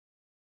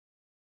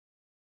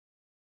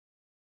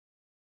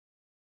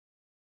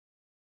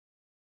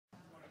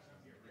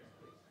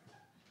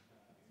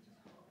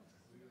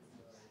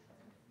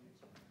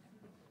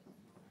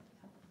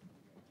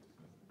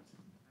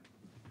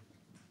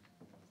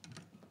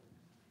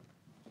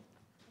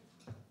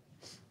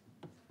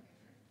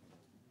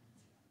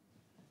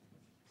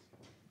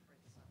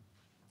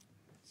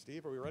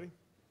Steve, are we ready?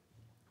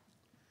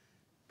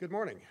 Good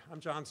morning. I'm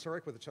John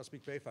Surik with the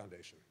Chesapeake Bay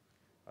Foundation.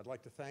 I'd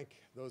like to thank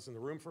those in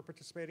the room for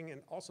participating,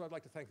 and also I'd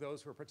like to thank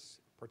those who are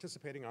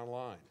participating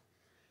online.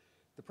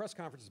 The press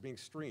conference is being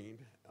streamed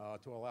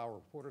to allow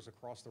reporters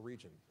across the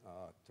region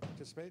to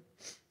participate.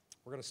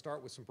 We're going to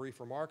start with some brief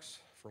remarks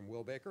from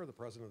Will Baker, the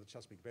president of the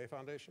Chesapeake Bay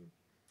Foundation,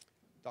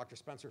 Dr.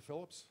 Spencer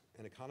Phillips,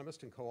 an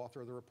economist and co-author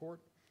of the report,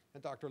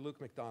 and Dr.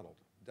 Luke McDonald,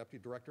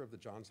 deputy director of the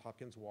Johns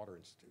Hopkins Water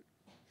Institute.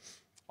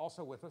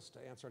 Also with us to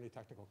answer any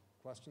technical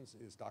questions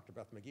is Dr.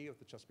 Beth McGee of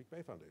the Chesapeake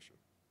Bay Foundation.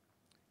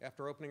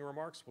 After opening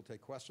remarks, we'll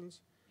take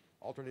questions,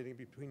 alternating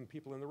between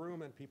people in the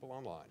room and people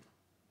online.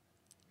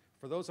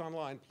 For those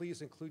online,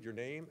 please include your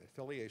name,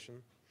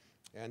 affiliation,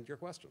 and your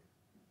question.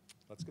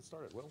 Let's get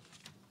started. Will?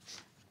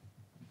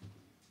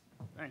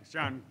 Thanks,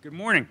 John. Good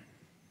morning.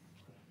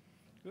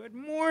 Good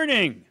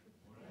morning.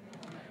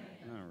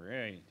 All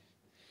right.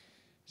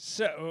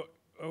 So,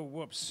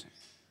 whoops.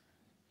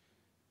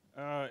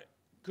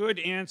 Good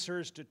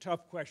answers to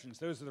tough questions.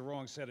 Those are the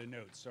wrong set of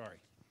notes, sorry.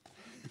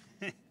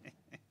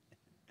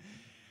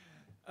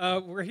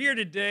 We're here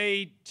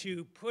today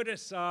to put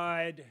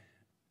aside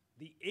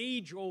the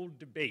age-old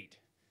debate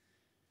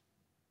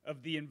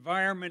of the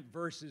environment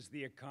versus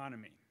the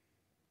economy.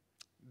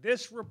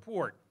 This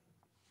report,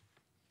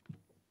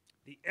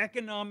 the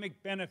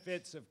economic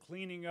benefits of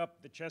cleaning up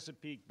the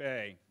Chesapeake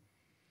Bay,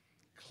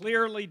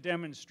 clearly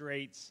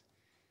demonstrates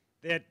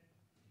that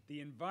the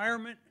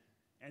environment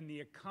and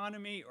the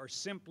economy are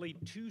simply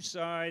two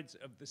sides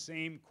of the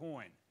same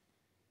coin.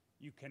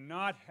 You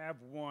cannot have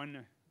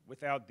one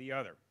without the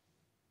other.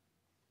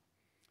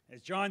 As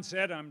John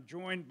said, I'm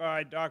joined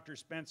by Dr.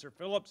 Spencer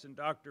Phillips and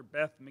Dr.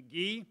 Beth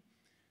McGee,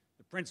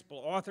 the principal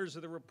authors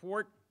of the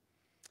report,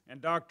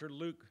 and Dr.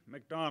 Luke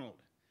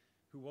McDonald,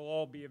 who will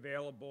all be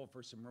available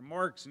for some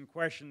remarks and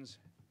questions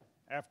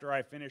after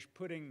I finish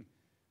putting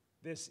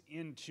this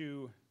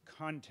into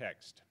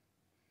context.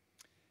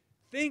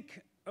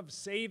 Think of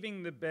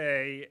saving the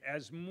bay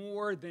as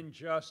more than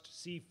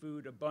just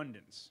seafood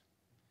abundance.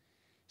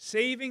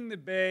 Saving the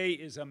bay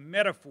is a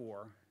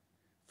metaphor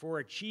for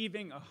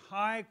achieving a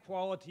high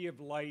quality of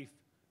life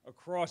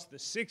across the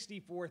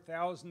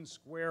 64,000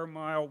 square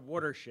mile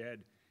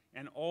watershed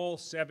and all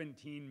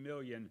 17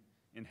 million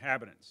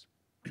inhabitants.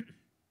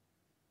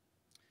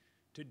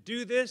 To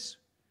do this,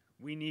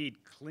 we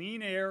need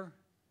clean air,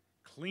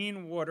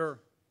 clean water,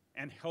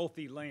 and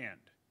healthy land.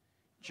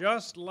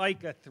 Just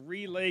like a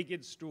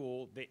three-legged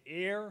stool, the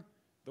air,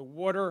 the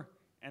water,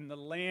 and the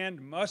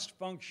land must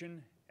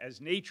function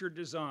as nature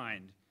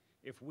designed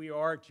if we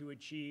are to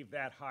achieve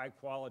that high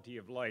quality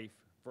of life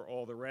for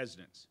all the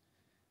residents.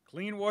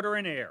 Clean water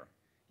and air,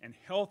 and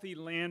healthy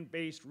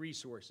land-based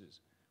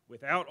resources.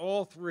 Without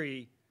all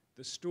three,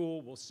 the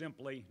stool will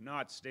simply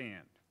not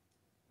stand.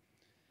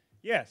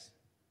 Yes,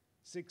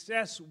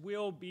 success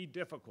will be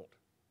difficult,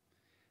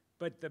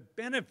 but the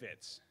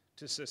benefits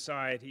to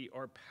society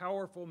are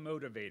powerful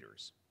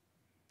motivators.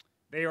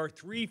 They are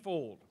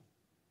threefold: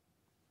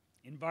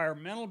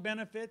 environmental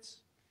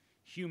benefits,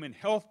 human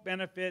health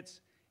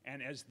benefits,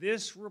 and as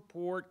this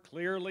report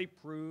clearly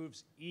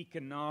proves,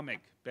 economic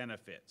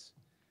benefits.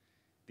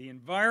 The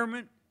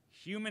environment,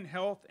 human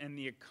health, and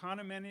the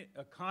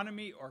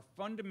economy are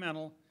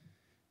fundamental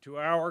to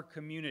our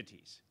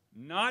communities,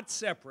 not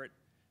separate,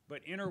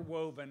 but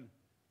interwoven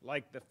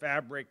like the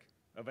fabric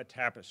of a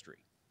tapestry.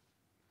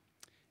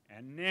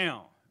 And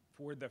now,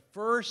 for the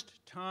first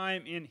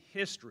time in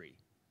history,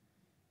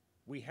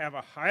 we have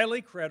a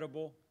highly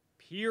credible,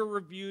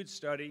 peer-reviewed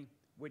study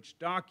which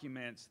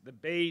documents the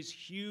Bay's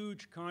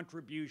huge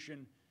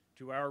contribution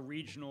to our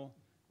regional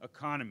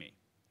economy.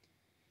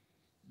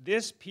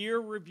 This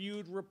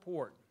peer-reviewed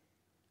report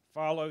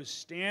follows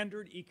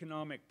standard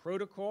economic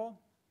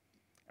protocol.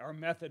 Our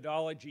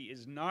methodology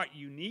is not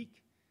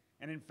unique,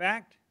 and in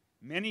fact,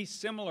 many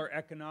similar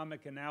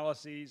economic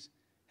analyses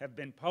have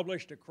been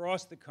published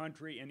across the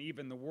country and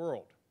even the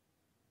world.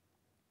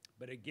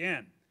 But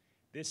again,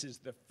 this is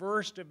the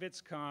first of its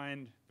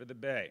kind for the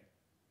Bay.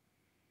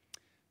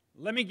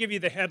 Let me give you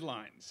the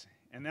headlines,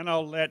 and then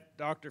I'll let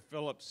Dr.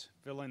 Phillips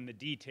fill in the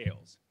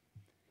details.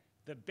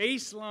 The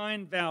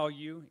baseline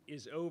value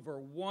is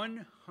over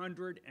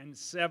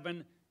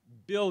 107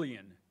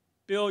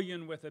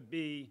 billion with a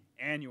B,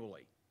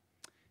 annually.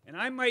 And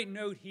I might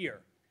note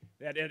here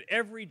that at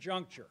every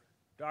juncture,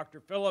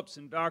 Dr. Phillips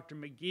and Dr.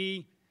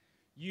 McGee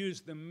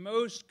used the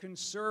most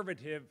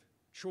conservative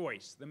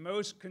choice, the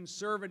most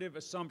conservative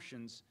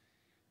assumptions,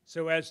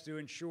 so as to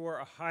ensure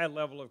a high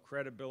level of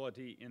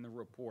credibility in the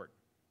report.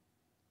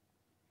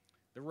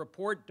 The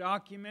report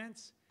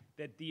documents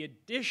that the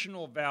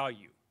additional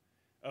value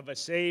of a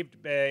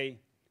saved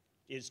bay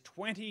is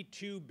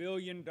 $22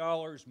 billion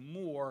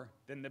more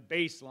than the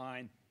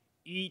baseline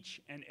each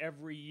and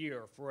every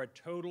year, for a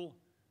total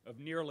of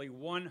nearly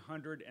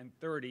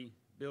 $130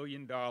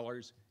 billion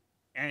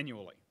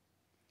annually.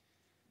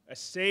 A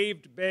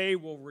saved bay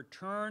will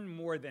return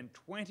more than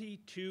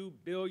 $22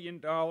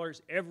 billion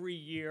every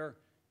year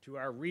to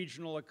our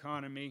regional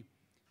economy,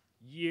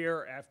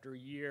 year after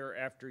year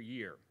after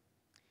year.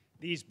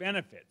 These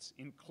benefits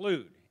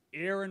include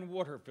air and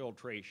water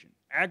filtration,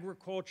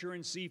 agriculture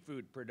and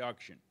seafood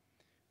production,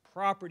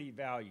 property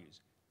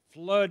values,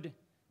 flood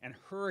and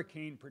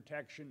hurricane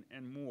protection,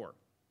 and more.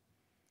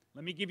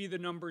 Let me give you the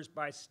numbers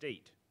by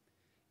state.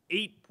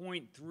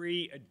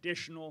 8.3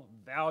 additional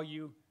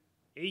value,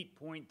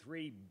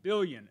 8.3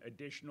 billion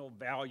additional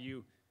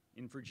value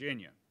in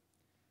Virginia,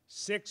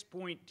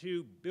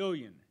 6.2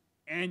 billion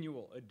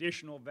annual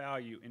additional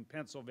value in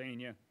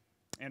Pennsylvania,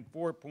 and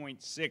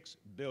 4.6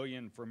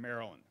 billion for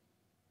Maryland.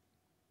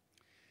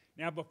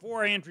 Now,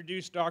 before I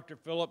introduce Dr.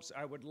 Phillips,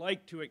 I would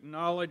like to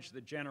acknowledge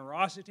the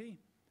generosity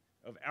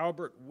of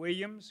Albert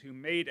Williams, who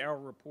made our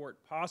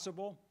report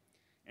possible,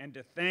 and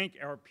to thank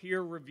our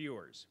peer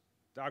reviewers,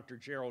 Dr.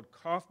 Gerald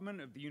Kaufman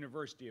of the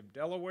University of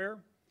Delaware,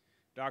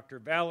 Dr.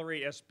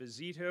 Valerie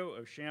Esposito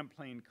of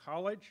Champlain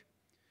College,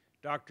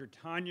 Dr.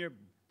 Tanya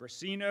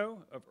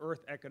Brasino of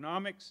Earth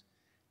Economics,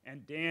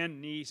 and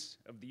Dan Neese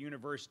of the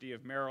University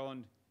of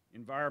Maryland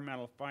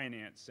Environmental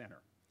Finance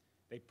Center.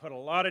 They put a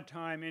lot of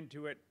time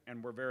into it,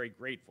 and we're very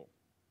grateful.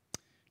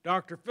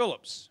 Dr.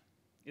 Phillips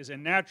is a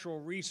natural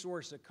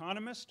resource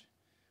economist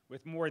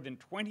with more than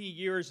 20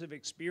 years of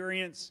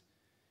experience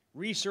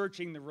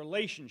researching the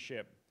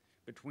relationship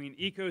between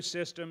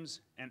ecosystems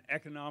and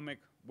economic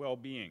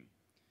well-being.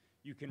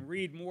 You can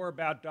read more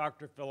about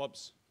Dr.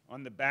 Phillips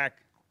on the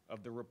back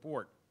of the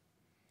report.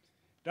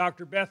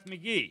 Dr. Beth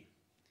McGee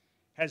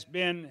has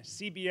been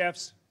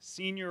CBF's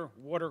Senior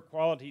Water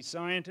Quality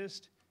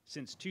Scientist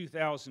since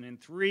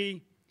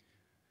 2003.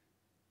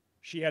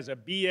 She has a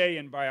BA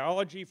in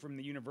Biology from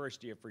the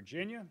University of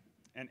Virginia,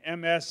 an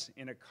MS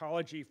in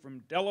Ecology from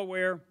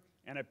Delaware,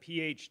 and a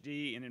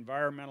PhD in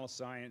Environmental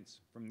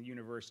Science from the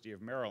University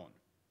of Maryland.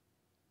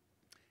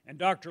 And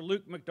Dr.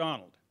 Luke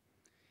McDonald.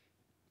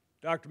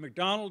 Dr.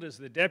 McDonald is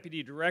the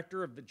Deputy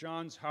Director of the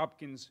Johns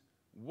Hopkins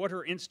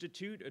Water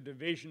Institute, a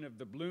division of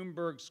the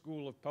Bloomberg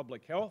School of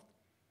Public Health.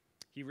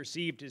 He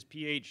received his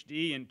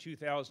PhD in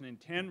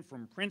 2010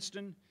 from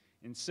Princeton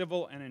in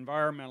Civil and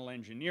Environmental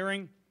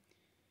Engineering.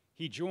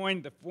 He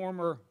joined the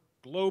former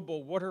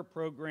Global Water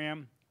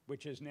Program,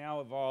 which has now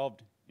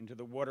evolved into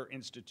the Water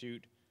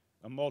Institute,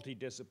 a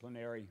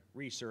multidisciplinary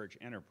research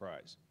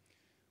enterprise.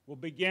 We'll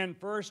begin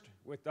first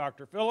with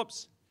Dr.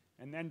 Phillips,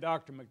 and then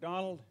Dr.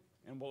 McDonald,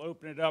 and we'll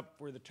open it up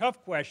for the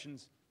tough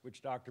questions,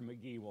 which Dr.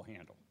 McGee will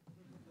handle.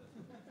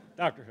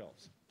 Dr.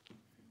 Phillips.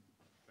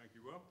 Thank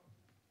you, Will.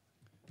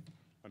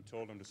 I'm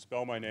told I'm to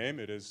spell my name.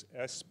 It is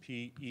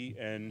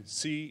S-P-E-N-C-E-R,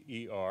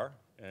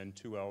 and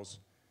two L's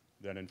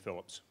then in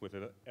Phillips, with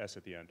an S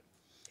at the end.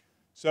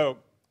 So,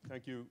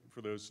 thank you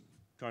for those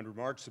kind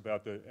remarks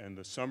about the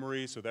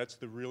summary. So that's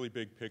the really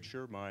big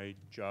picture. My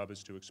job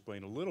is to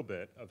explain a little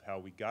bit of how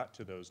we got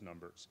to those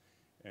numbers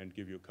and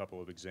give you a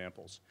couple of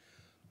examples.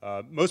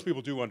 Most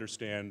people do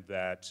understand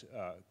that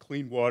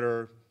clean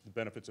water, the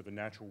benefits of a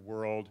natural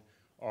world,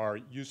 are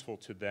useful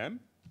to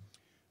them.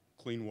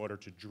 Clean water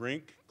to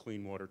drink,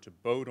 clean water to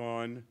boat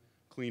on,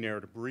 clean air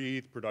to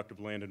breathe, productive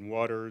land and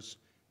waters.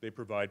 They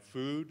provide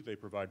food, they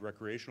provide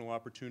recreational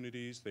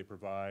opportunities, they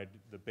provide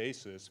the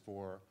basis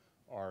for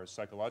our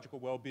psychological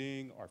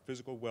well-being, our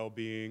physical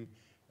well-being,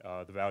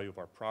 the value of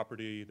our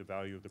property, the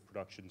value of the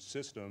production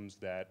systems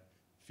that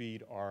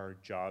feed our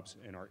jobs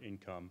and our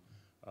income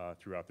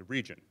throughout the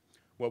region.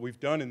 What we've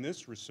done in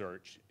this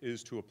research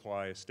is to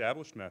apply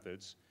established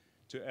methods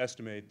to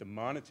estimate the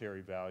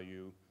monetary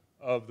value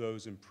of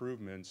those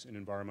improvements in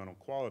environmental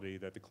quality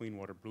that the Clean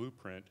Water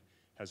Blueprint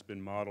has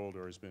been modeled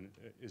or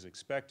is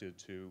expected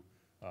to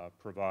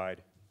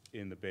provide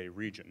in the Bay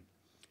region.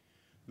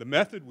 The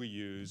method we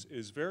use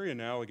is very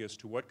analogous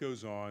to what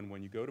goes on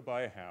when you go to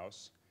buy a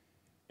house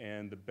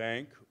and the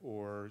bank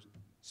or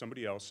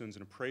somebody else sends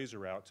an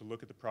appraiser out to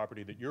look at the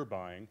property that you're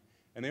buying,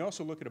 and they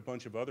also look at a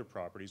bunch of other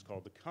properties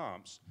called the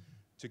comps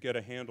to get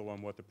a handle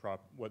on what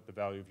the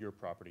value of your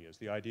property is.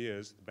 The idea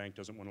is the bank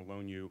doesn't want to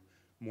loan you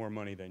more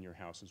money than your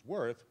house is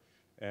worth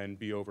and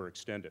be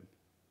overextended.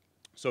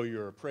 So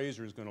your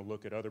appraiser is going to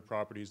look at other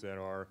properties that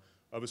are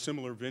of a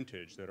similar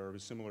vintage, that are of a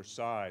similar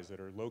size, that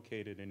are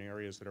located in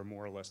areas that are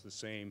more or less the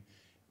same,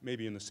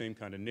 maybe in the same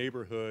kind of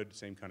neighborhood,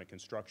 same kind of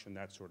construction,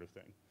 that sort of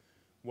thing.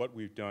 What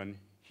we've done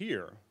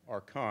here, our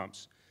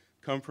comps,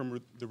 come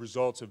from the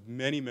results of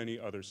many, many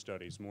other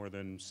studies, more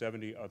than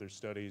 70 other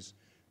studies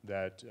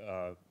that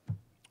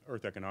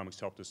Earth Economics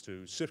helped us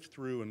to sift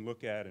through and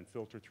look at and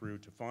filter through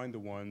to find the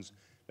ones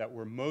that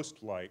were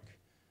most like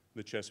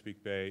the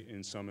Chesapeake Bay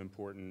in some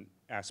important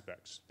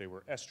aspects. They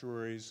were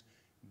estuaries.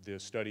 The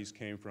studies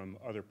came from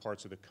other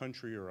parts of the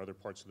country or other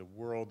parts of the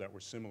world that were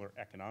similar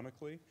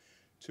economically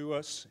to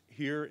us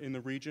here in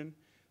the region.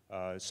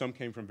 Some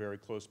came from very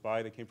close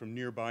by. They came from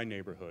nearby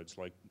neighborhoods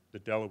like the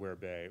Delaware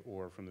Bay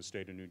or from the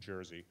state of New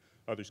Jersey.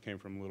 Others came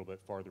from a little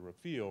bit farther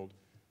afield,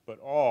 but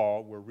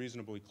all were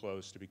reasonably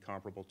close to be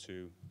comparable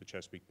to the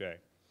Chesapeake Bay.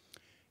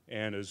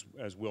 And as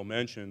Will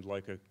mentioned,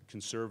 like a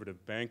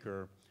conservative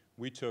banker,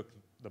 we took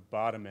the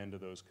bottom end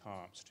of those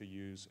comps to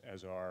use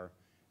as our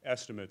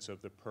estimates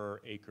of the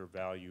per acre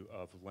value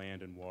of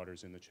land and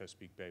waters in the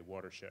Chesapeake Bay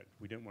watershed.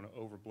 We didn't want to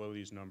overblow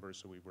these numbers,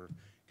 so we were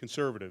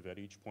conservative at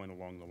each point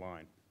along the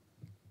line.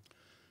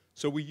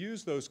 So we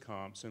used those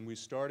comps, and we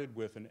started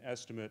with an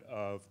estimate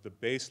of the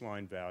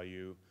baseline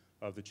value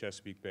of the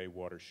Chesapeake Bay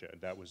watershed.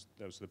 That was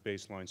the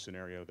baseline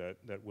scenario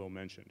that Will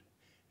mentioned.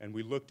 And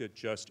we looked at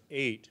just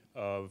 8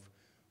 of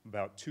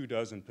about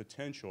 24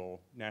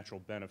 potential natural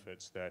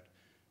benefits that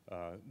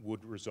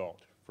would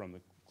result from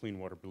the Clean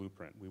Water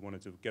Blueprint. We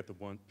wanted to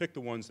pick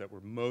the ones that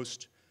were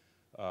most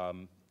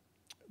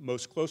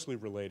closely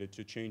related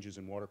to changes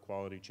in water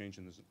quality, change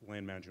in the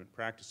land management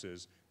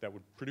practices that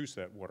would produce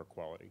that water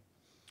quality.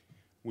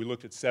 We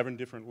looked at 7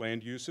 different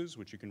land uses,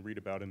 which you can read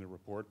about in the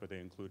report, but they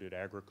included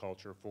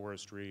agriculture,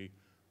 forestry,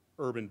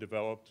 urban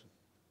developed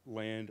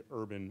land,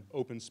 urban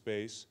open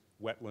space,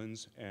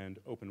 wetlands, and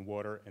open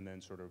water, and then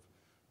sort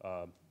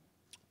of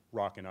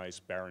rock and ice,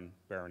 barren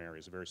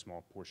areas, a very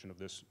small portion of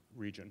this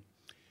region.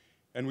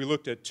 And we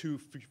looked at 2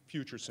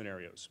 future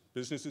scenarios.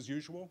 Business as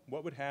usual,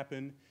 what would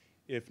happen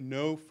if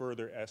no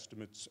further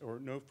estimates or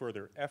no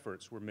further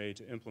efforts were made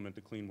to implement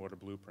the Clean Water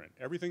Blueprint?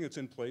 Everything that's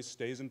in place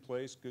stays in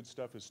place. Good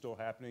stuff is still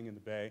happening in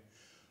the Bay,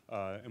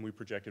 and we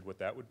projected what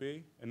that would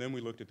be. And then we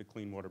looked at the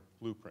Clean Water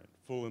Blueprint,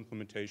 full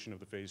implementation of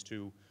the Phase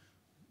 2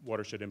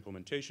 watershed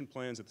implementation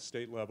plans at the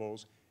state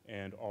levels,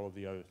 and all of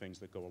the other things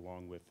that go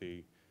along with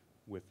the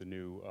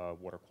new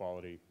water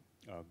quality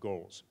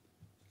goals.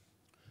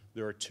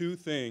 There are 2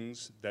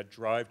 things that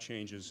drive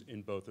changes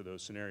in both of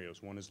those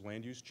scenarios. One is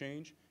land use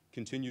change,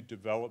 continued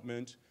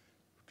development,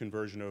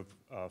 conversion of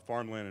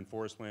farmland and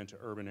forest land to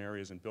urban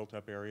areas and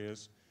built-up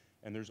areas.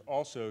 And there's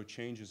also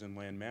changes in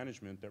land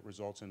management that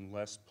results in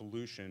less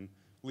pollution,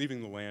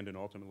 leaving the land and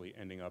ultimately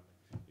ending up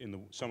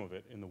some of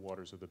it in the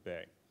waters of the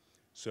Bay.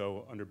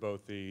 So under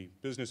both the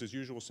business as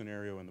usual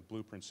scenario and the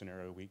blueprint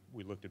scenario,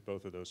 we looked at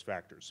both of those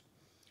factors.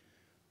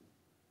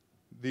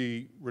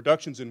 The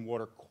reductions in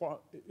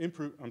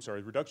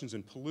reductions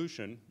in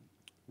pollution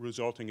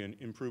resulting in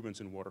improvements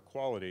in water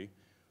quality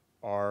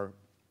are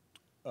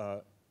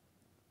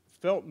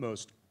felt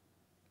most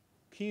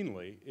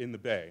keenly in the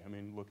Bay. I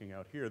mean, looking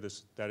out here,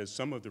 that is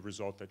some of the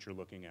result that you're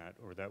looking at,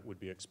 or that would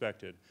be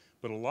expected.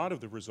 But a lot of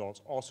the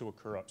results also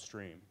occur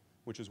upstream,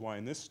 which is why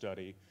in this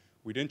study,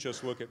 we didn't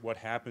just look at what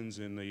happens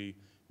in the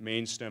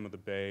main stem of the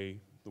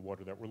Bay, the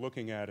water that we're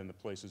looking at, and the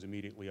places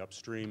immediately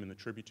upstream in the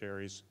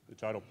tributaries, the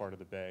tidal part of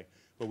the Bay,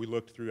 but we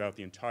looked throughout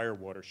the entire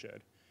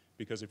watershed.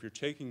 Because if you're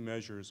taking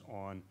measures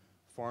on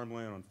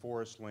farmland, on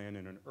forest land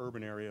in an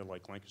urban area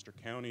like Lancaster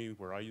County,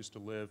 where I used to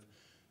live,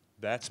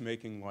 that's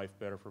making life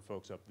better for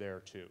folks up there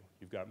too.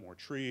 You've got more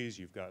trees,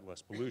 you've got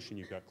less pollution,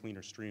 you've got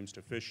cleaner streams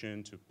to fish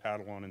in, to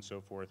paddle on, and so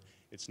forth.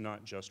 It's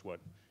not just what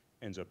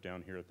ends up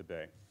down here at the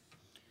Bay.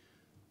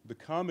 The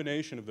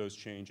combination of those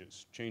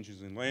changes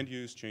in land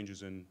use,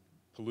 changes in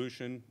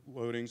pollution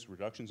loadings,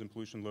 reductions in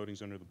pollution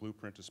loadings under the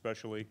blueprint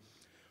especially,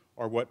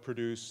 are what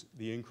produce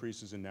the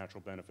increases in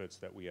natural benefits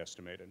that we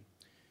estimated.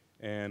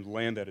 And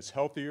land that is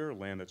healthier,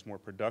 land that's more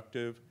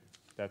productive,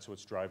 that's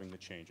what's driving the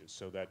changes.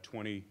 So that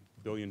 $20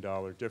 billion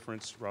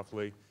difference,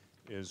 roughly,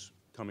 is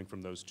coming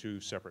from those 2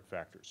 separate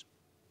factors.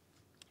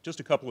 Just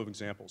a couple of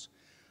examples.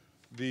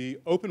 The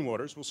open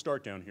waters, we'll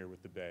start down here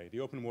with the Bay. The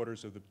open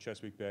waters of the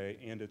Chesapeake Bay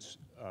and its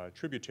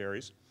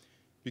tributaries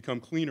become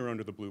cleaner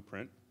under the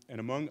blueprint, and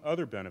among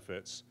other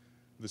benefits,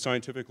 the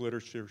scientific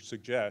literature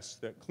suggests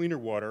that cleaner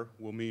water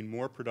will mean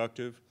more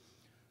production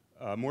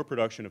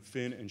of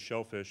fin and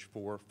shellfish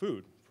for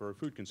food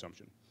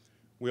consumption.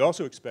 We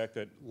also expect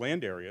that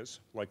land areas,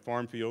 like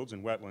farm fields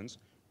and wetlands,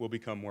 will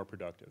become more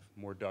productive.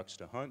 More ducks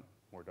to hunt,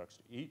 more ducks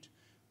to eat,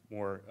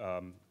 more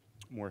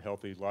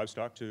healthy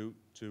livestock to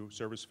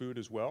serve as food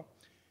as well.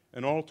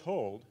 And all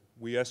told,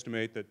 we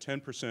estimate that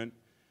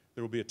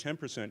there will be a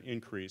 10%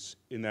 increase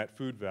in that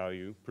food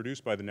value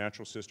produced by the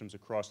natural systems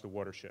across the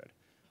watershed.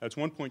 That's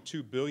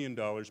 $1.2 billion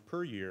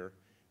per year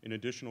in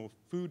additional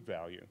food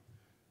value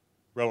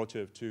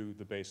relative to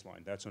the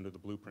baseline. That's under the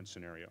blueprint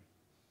scenario.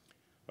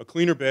 A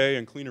cleaner bay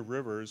and cleaner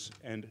rivers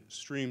and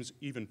streams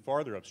even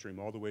farther upstream,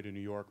 all the way to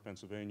New York,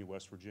 Pennsylvania,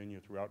 West Virginia,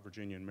 throughout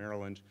Virginia and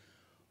Maryland,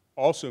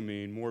 also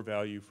mean more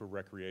value for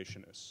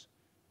recreationists.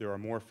 There are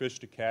more fish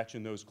to catch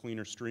in those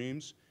cleaner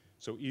streams,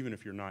 so even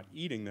if you're not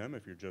eating them,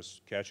 if you're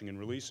just catching and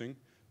releasing,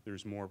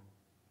 there's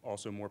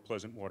also more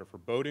pleasant water for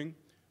boating.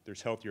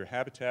 There's healthier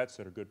habitats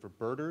that are good for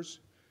birders,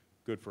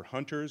 good for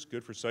hunters,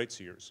 good for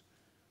sightseers.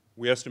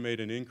 We estimate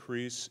an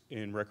increase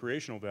in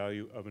recreational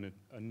value of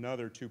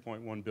another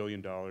 $2.1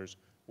 billion,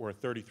 or a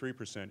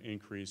 33%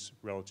 increase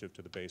relative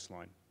to the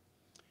baseline.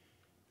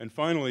 And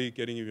finally,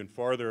 getting even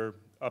farther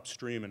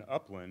upstream and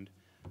upland,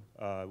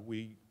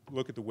 we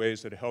look at the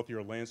ways that a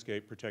healthier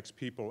landscape protects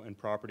people and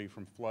property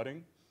from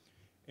flooding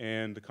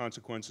and the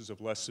consequences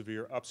of less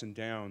severe ups and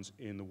downs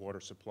in the water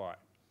supply.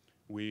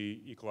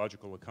 We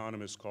ecological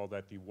economists call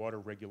that the water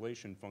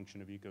regulation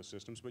function of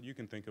ecosystems, but you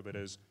can think of it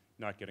as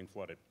not getting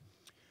flooded.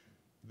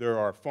 There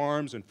are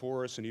farms and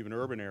forests and even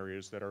urban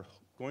areas that are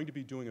going to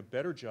be doing a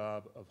better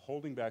job of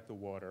holding back the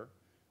water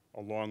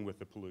along with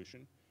the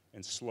pollution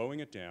and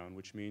slowing it down,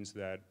 which means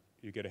that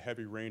you get a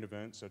heavy rain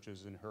event such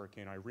as in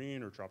Hurricane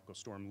Irene or Tropical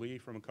Storm Lee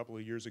from a couple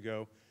of years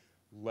ago,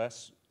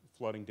 less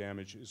flooding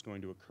damage is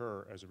going to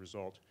occur as a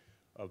result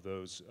of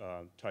those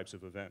types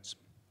of events.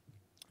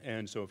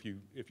 And so if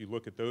you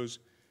look at those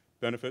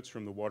benefits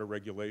from the water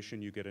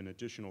regulation, you get an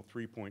additional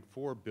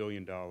 $3.4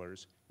 billion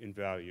in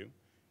value,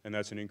 and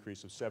that's an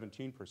increase of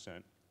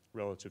 17%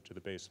 relative to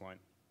the baseline.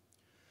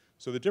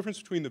 So the difference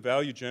between the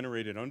value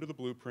generated under the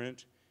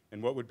blueprint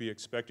and what would be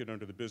expected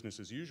under the business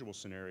as usual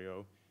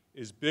scenario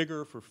is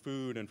bigger for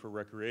food and for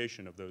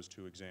recreation of those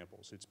two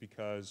examples. It's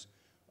because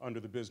under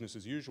the business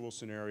as usual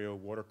scenario,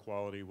 water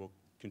quality will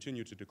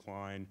continue to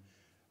decline,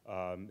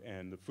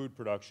 and the food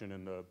production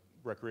and the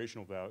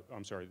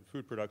the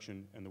food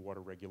production and the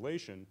water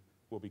regulation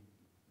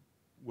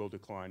will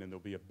decline, and there'll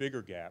be a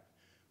bigger gap.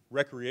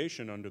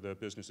 Recreation under the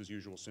business as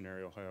usual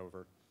scenario,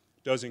 however,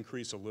 does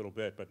increase a little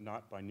bit, but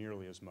not by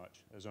nearly as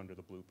much as under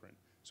the blueprint.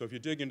 So if you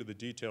dig into the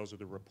details of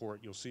the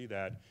report, you'll see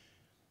that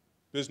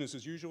business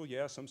as usual,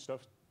 yeah, some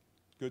stuff,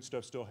 good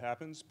stuff still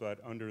happens, but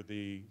under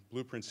the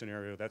blueprint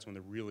scenario, that's when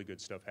the really good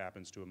stuff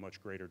happens to a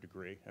much greater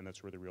degree, and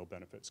that's where the real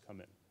benefits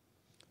come in.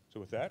 So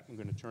with that, I'm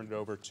going to turn it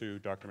over to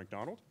Dr.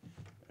 McDonald,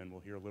 and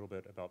we'll hear a little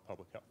bit about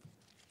public health.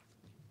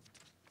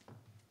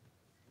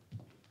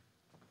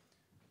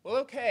 Well,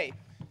 okay.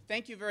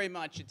 Thank you very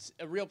much. It's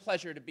a real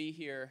pleasure to be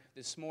here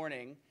this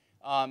morning.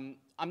 I'm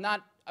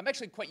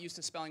actually quite used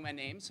to spelling my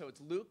name, so it's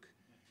Luke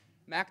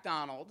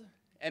MacDonald,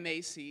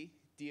 M-A-C-D-O-N-A-L-D.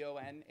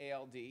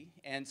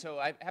 And so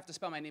I have to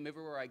spell my name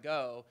everywhere I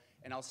go,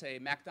 and I'll say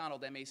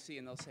MacDonald, M-A-C,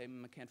 and they'll say,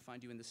 I can't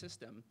find you in the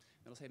system.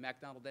 And I'll say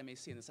MacDonald,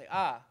 M-A-C, and they'll say,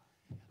 I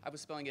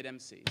was spelling it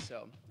M-C.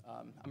 So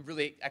I'm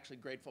really actually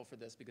grateful for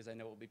this because I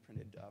know it will be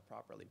printed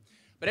properly.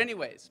 But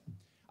anyways,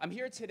 I'm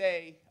here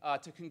today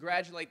to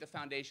congratulate the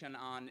foundation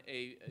on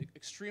an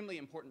extremely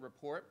important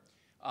report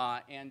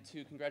and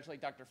to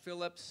congratulate Dr.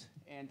 Phillips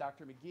and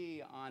Dr.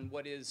 McGee on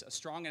what is a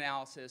strong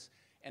analysis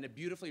and a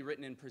beautifully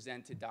written and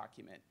presented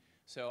document.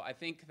 So I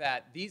think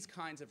that these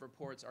kinds of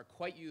reports are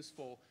quite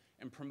useful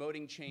in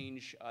promoting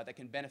change that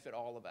can benefit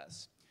all of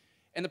us.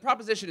 And the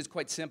proposition is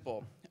quite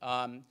simple.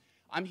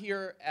 I'm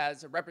here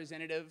as a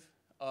representative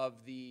of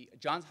the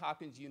Johns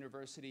Hopkins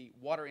University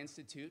Water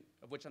Institute,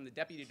 of which I'm the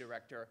deputy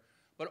director,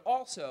 but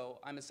also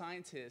I'm a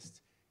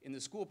scientist in the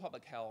School of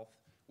Public Health,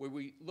 where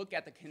we look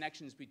at the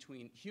connections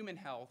between human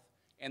health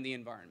and the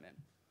environment.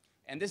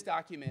 And this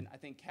document, I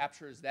think,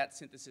 captures that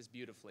synthesis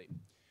beautifully.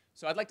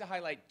 So I'd like to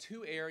highlight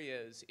two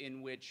areas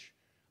in which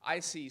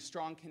I see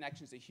strong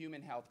connections to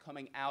human health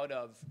coming out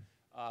of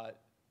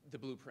the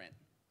blueprint.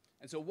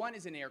 And so one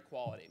is in air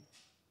quality.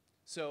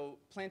 So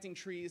planting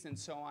trees and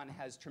so on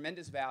has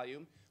tremendous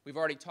value. We've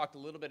already talked a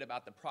little bit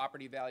about the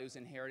property values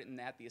inherent in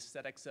that, the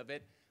aesthetics of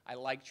it. I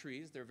like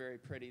trees. They're very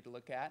pretty to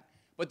look at.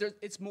 But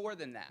it's more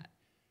than that.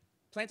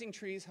 Planting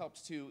trees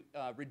helps to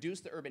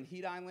reduce the urban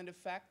heat island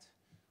effect,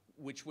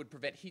 which would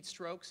prevent heat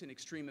strokes in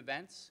extreme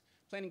events.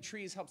 Planting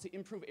trees helps to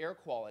improve air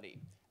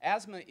quality.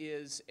 Asthma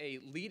is a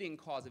leading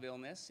cause of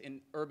illness in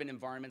urban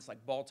environments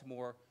like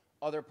Baltimore,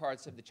 other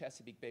parts of the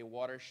Chesapeake Bay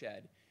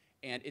watershed.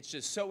 And it's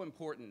just so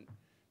important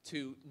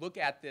to look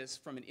at this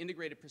from an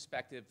integrated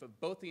perspective of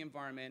both the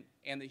environment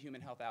and the human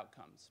health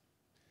outcomes.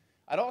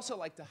 I'd also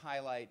like to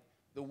highlight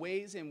the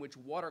ways in which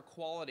water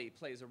quality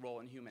plays a role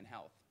in human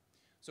health.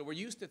 So we're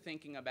used to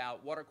thinking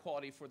about water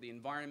quality for the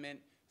environment,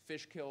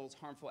 fish kills,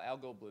 harmful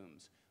algal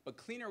blooms. But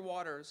cleaner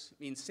waters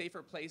means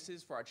safer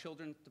places for our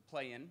children to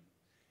play in.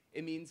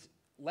 It means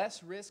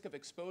less risk of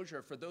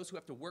exposure for those who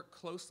have to work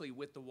closely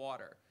with the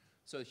water.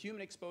 So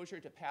human exposure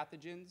to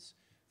pathogens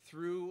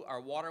through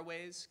our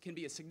waterways can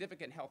be a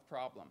significant health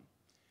problem.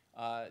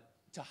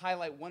 To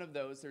highlight one of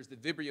those, there's the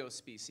Vibrio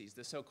species,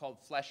 the so-called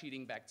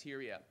flesh-eating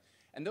bacteria.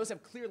 And those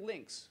have clear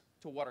links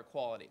to water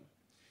quality.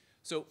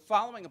 So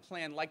following a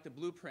plan like the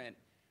blueprint,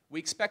 we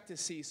expect to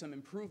see some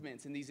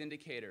improvements in these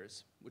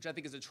indicators, which I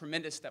think is a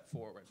tremendous step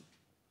forward.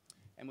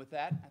 And with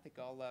that, I think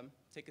I'll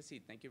take a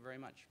seat. Thank you very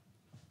much.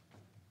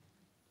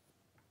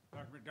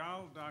 Dr.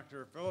 McDonald,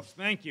 Dr. Phillips,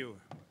 thank you.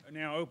 I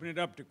now open it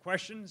up to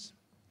questions.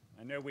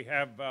 I know we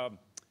have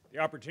the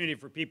opportunity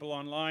for people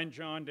online,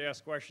 John, to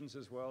ask questions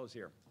as well as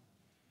here.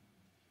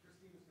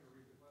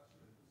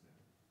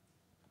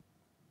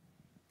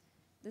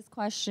 This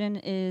question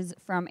is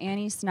from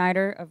Annie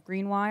Snyder of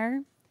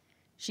Greenwire.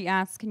 She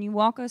asks, can you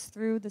walk us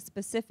through the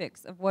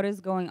specifics of what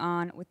is going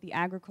on with the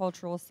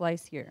agricultural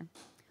slice here?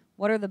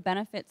 What are the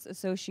benefits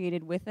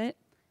associated with it?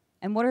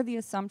 And what are the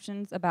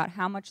assumptions about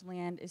how much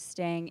land is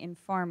staying in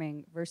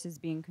farming versus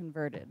being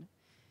converted?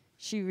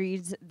 She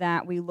reads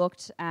that we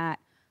looked at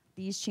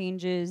these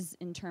changes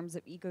in terms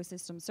of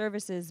ecosystem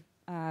services,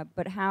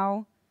 but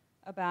how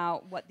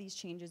about what these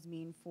changes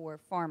mean for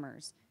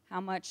farmers? How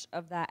much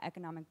of that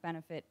economic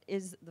benefit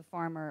is the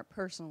farmer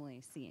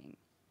personally seeing?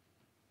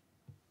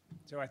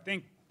 So I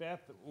think,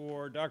 Beth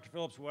or Dr.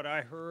 Phillips, what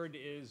I heard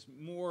is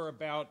more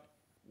about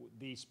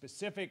the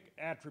specific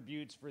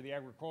attributes for the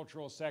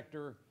agricultural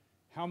sector,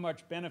 how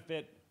much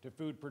benefit to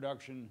food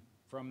production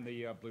from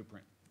the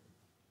blueprint.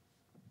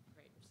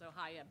 Great. So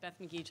hi, Beth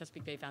McGee,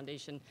 Chesapeake Bay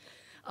Foundation.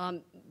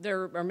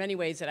 There are many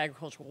ways that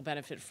agriculture will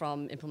benefit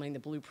from implementing the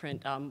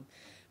blueprint.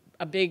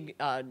 A big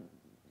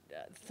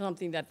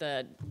something that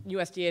the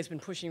USDA has been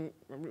pushing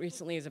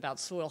recently is about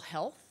soil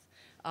health.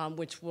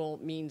 which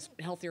means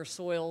healthier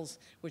soils,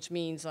 which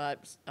means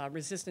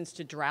resistance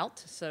to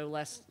drought, so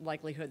less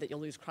likelihood that you'll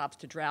lose crops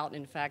to drought.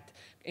 In fact,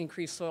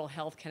 increased soil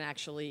health can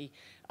actually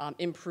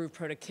improve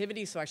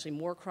productivity, so actually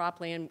more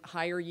cropland,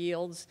 higher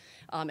yields.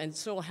 And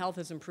soil health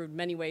has improved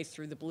many ways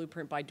through the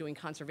blueprint by doing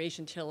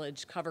conservation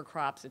tillage, cover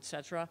crops, et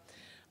cetera.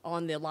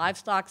 On the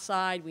livestock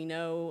side, we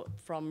know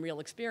from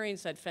real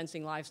experience that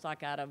fencing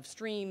livestock out of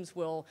streams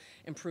will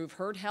improve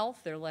herd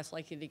health. They're less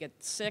likely to get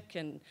sick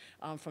and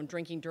from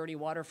drinking dirty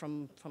water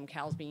from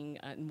cows being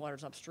in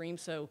waters upstream.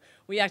 So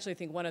we actually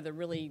think one of the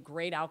really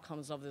great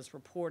outcomes of this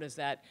report is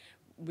that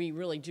we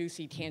really do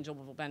see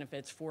tangible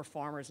benefits for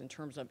farmers in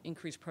terms of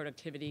increased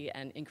productivity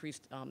and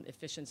increased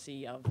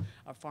efficiency of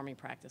farming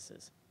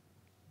practices.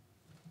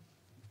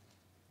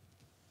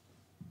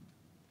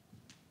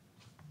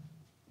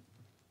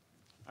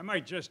 I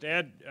might just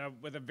add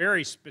with a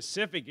very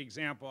specific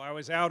example. I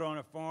was out on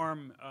a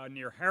farm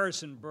near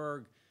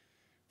Harrisonburg,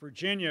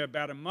 Virginia,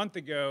 about a month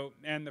ago,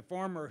 and the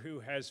farmer who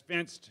has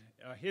fenced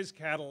his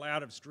cattle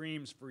out of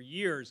streams for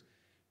years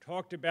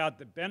talked about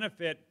the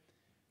benefit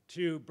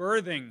to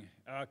birthing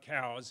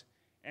cows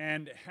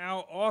and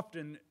how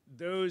often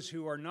those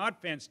who are not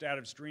fenced out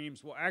of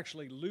streams will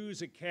actually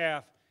lose a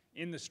calf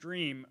in the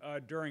stream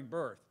during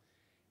birth.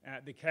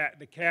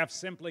 The calf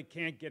simply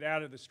can't get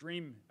out of the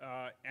stream,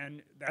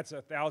 and that's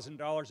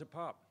 $1,000 a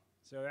pup.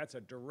 So that's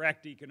a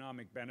direct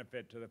economic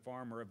benefit to the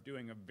farmer of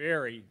doing a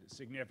very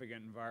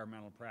significant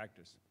environmental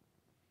practice.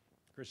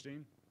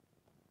 Christine?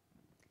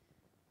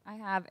 I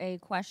have a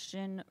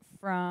question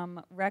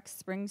from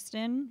Rex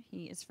Springston.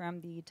 He is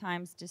from the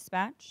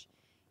Times-Dispatch,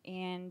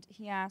 and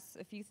he asks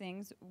a few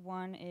things.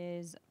 One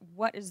is,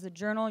 what is the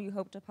journal you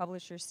hope to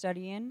publish your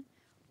study in?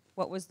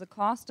 What was the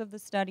cost of the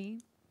study?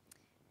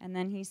 And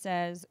then he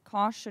says,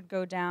 costs should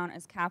go down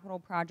as capital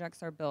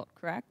projects are built,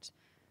 correct?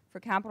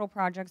 For capital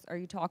projects, are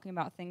you talking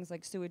about things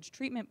like sewage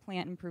treatment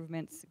plant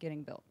improvements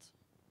getting built?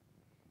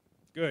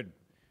 Good.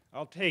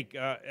 I'll take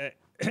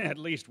at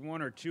least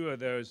one or two of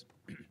those.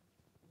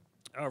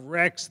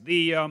 Rex,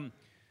 the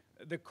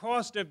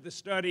cost of the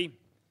study,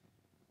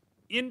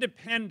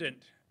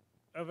 independent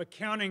of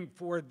accounting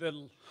for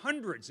the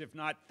hundreds, if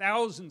not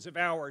thousands of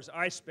hours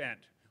I spent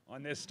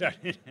on this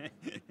study,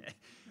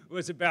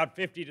 was about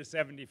 $50,000 to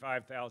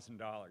 $75,000.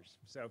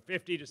 So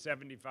 $50,000 to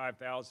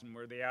 $75,000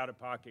 were the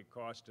out-of-pocket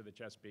costs to the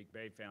Chesapeake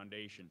Bay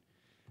Foundation.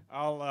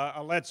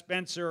 I'll let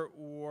Spencer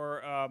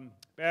or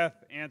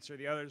Beth answer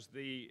the others.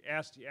 He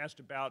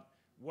asked about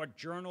what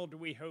journal do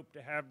we hope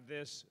to have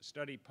this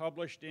study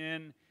published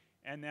in,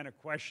 and then a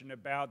question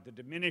about the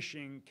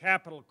diminishing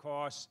capital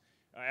costs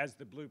as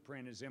the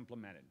blueprint is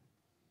implemented.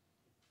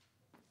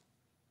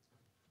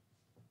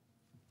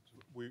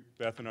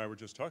 Beth and I were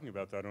just talking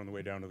about that on the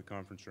way down to the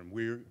conference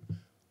room.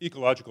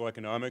 Ecological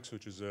Economics,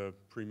 which is a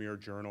premier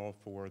journal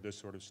for this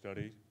sort of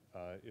study,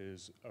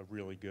 is a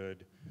really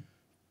good,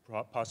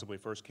 possibly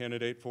first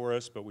candidate for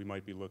us, but we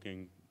might be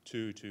looking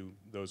to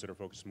those that are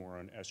focused more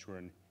on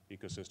estuarine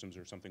ecosystems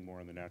or something more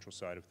on the natural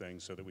side of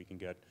things so that we can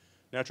get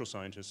natural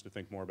scientists to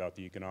think more about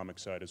the economic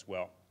side as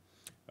well.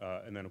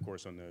 And then, of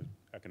course, on the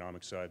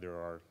economic side, there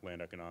are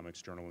Land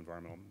Economics, Journal of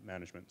Environmental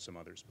Management, some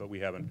others. But we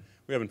haven't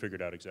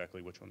figured out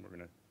exactly which one we're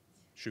going to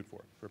shoot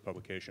for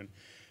publication.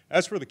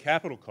 As for the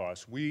capital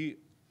costs, we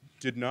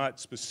did not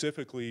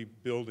specifically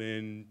build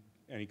in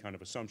any kind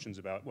of assumptions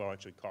about, well,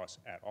 actually costs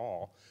at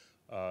all,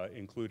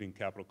 including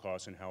capital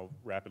costs and how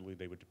rapidly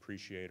they would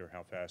depreciate or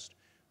how fast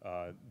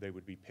they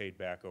would be paid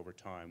back over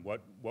time.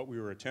 What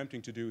we were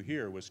attempting to do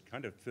here was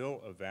kind of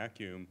fill a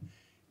vacuum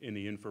in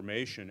the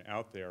information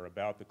out there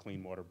about the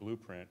Clean Water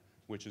Blueprint,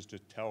 which is to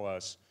tell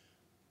us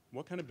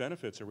what kind of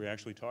benefits are we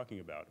actually talking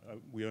about.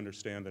 We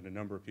understand that a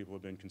number of people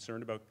have been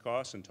concerned about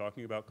costs and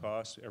talking about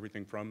costs,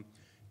 everything from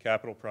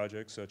capital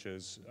projects such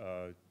as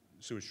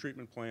sewage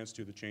treatment plants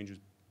to the changes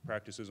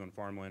practices on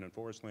farmland and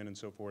forest land and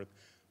so forth,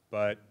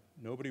 but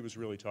nobody was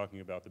really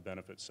talking about the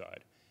benefit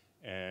side.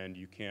 And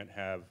you can't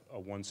have a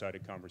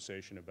one-sided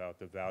conversation about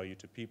the value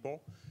to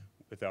people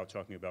without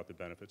talking about the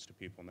benefits to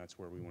people, and that's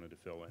where we wanted to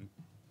fill in.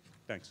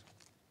 Thanks.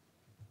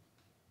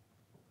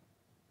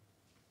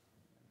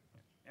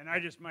 And I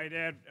just might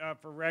add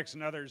for Rex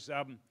and others,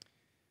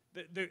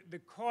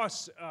 the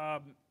costs,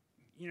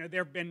 there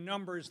have been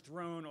numbers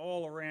thrown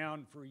all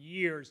around for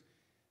years.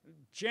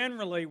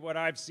 Generally, what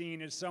I've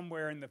seen is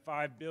somewhere in the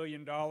 $5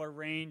 billion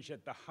range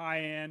at the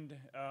high end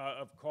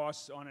of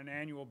costs on an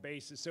annual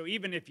basis. So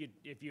even if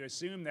you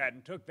assume that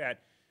and took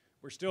that,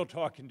 we're still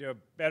talking to a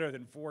better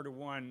than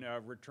 4-to-1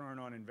 return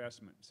on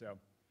investment. So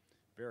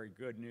very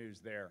good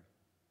news there.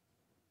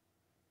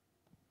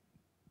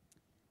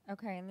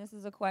 Okay, and this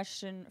is a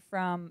question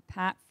from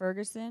Pat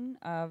Ferguson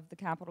of the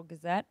Capital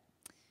Gazette,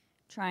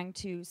 trying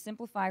to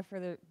simplify for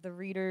the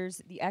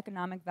readers the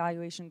economic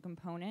valuation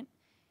component.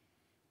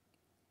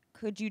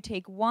 Could you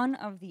take one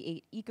of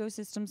the 8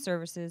 ecosystem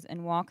services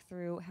and walk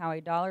through how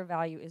a dollar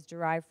value is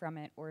derived from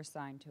it or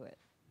assigned to it?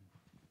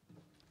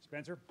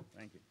 Spencer,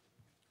 thank you.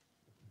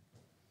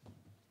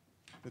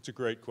 That's a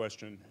great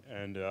question,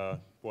 and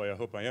boy, I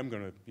hope I am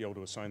going to be able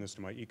to assign this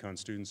to my econ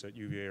students at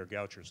UVA or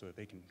Goucher so that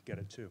they can get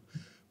it too.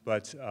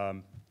 But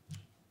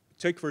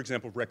take, for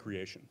example,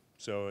 recreation.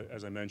 So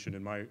as I mentioned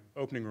in my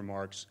opening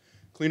remarks,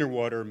 cleaner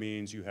water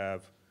means you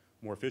have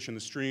more fish in the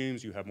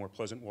streams, you have more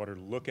pleasant water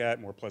to look at,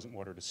 more pleasant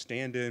water to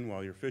stand in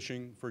while you're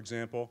fishing, for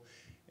example.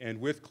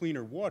 And with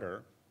cleaner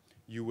water,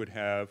 you would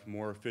have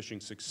more fishing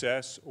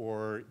success,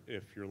 or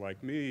if you're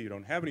like me, you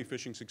don't have any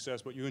fishing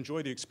success, but you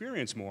enjoy the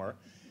experience more.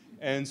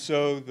 And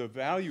so the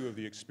value of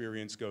the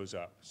experience goes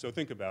up. So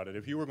think about it.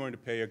 If you were going to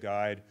pay a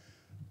guide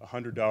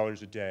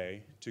 $100 a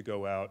day to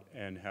go out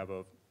and have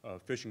a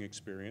fishing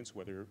experience,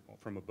 whether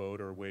from a boat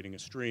or wading a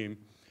stream,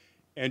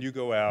 and you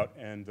go out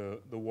and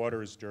the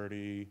water is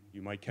dirty,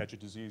 you might catch a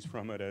disease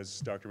from it, as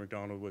Dr.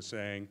 McDonald was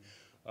saying,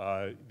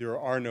 there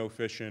are no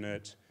fish in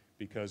it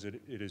because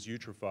it is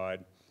eutrophied,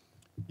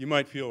 you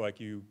might feel like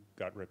you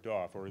got ripped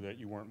off or that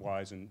you weren't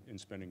wise in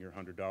spending your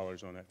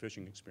 $100 on that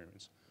fishing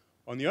experience.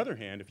 On the other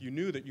hand, if you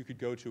knew that you could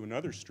go to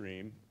another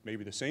stream,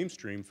 maybe the same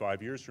stream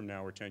 5 years from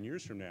now or 10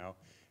 years from now,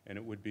 and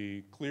it would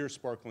be clear,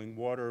 sparkling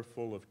water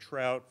full of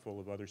trout, full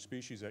of other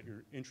species that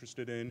you're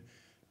interested in,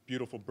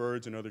 beautiful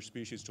birds and other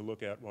species to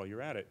look at while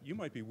you're at it, you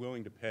might be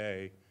willing to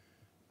pay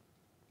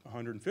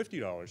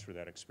 $150 for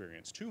that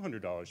experience,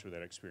 $200 for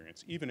that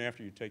experience, even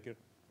after you take it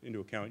into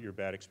account your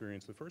bad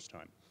experience the first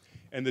time.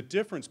 And the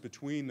difference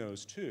between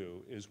those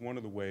two is one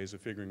of the ways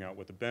of figuring out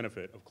what the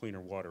benefit of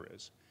cleaner water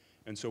is.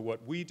 And so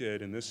what we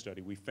did in this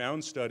study, we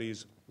found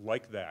studies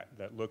like that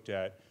looked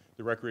at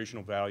the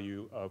recreational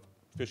value of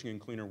fishing in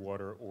cleaner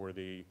water or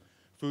the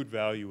food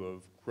value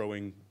of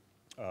growing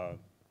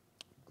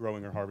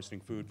or harvesting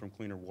food from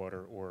cleaner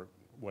water or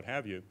what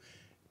have you,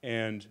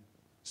 and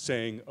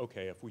saying,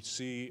 okay, if we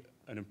see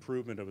an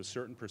improvement of a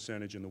certain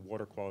percentage in the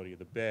water quality of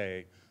the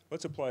bay,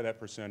 let's apply that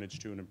percentage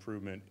to an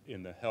improvement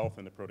in the health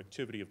and the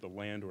productivity of the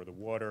land or the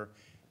water,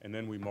 and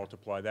then we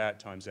multiply that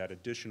times that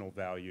additional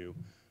value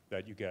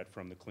that you get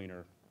from the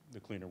cleaner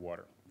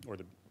water, or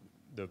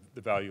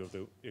the value of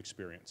the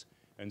experience.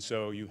 And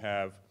so you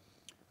have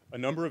a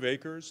number of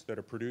acres that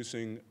are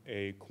producing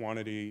a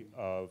quantity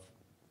of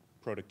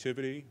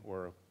productivity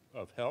or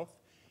of health,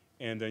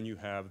 and then you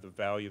have the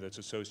value that's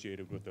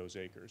associated with those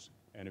acres.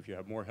 And if you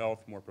have more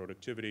health, more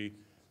productivity,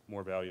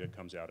 more value that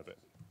comes out of it.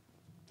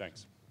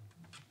 Thanks.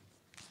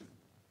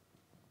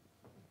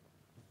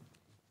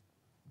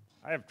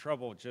 I have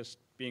trouble just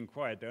being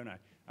quiet, don't I?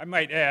 I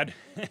might add,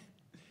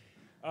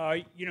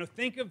 you know,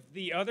 think of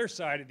the other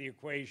side of the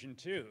equation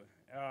too.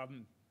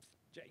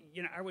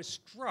 You know, I was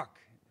struck,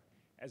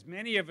 as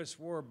many of us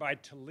were, by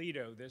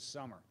Toledo this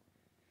summer.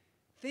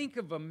 Think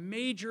of a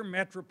major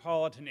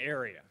metropolitan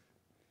area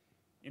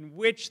in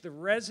which the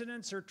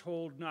residents are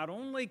told not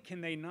only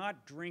can they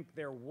not drink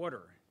their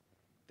water,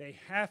 they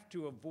have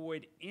to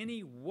avoid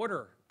any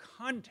water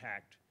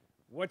contact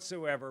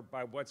whatsoever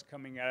by what's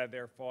coming out of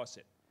their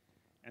faucet.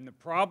 And the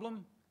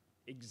problem?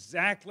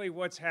 Exactly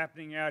what's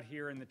happening out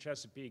here in the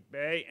Chesapeake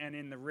Bay and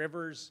in the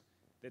rivers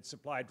that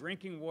supply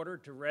drinking water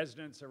to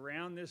residents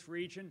around this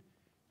region.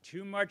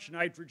 Too much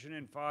nitrogen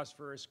and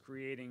phosphorus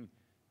creating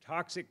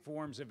toxic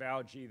forms of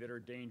algae that are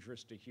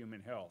dangerous to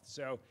human health.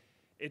 So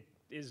it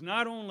is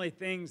not only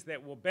things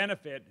that will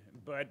benefit,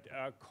 but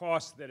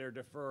costs that are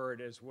deferred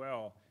as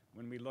well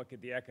when we look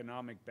at the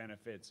economic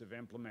benefits of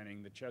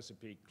implementing the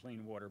Chesapeake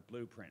Clean Water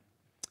Blueprint.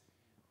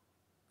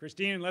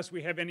 Christine, unless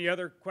we have any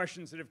other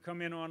questions that have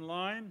come in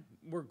online,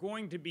 we're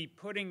going to be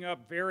putting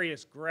up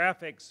various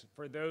graphics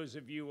for those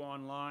of you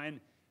online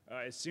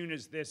as soon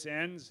as this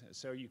ends,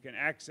 so you can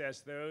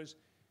access those.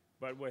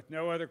 But with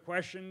no other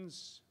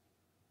questions,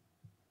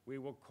 we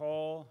will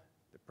call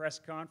the press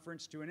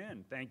conference to an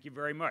end. Thank you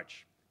very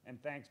much.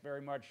 And thanks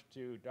very much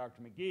to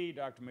Dr. McGee,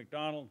 Dr.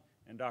 McDonald,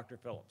 and Dr.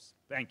 Phillips.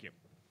 Thank you.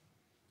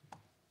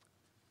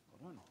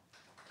 Well done.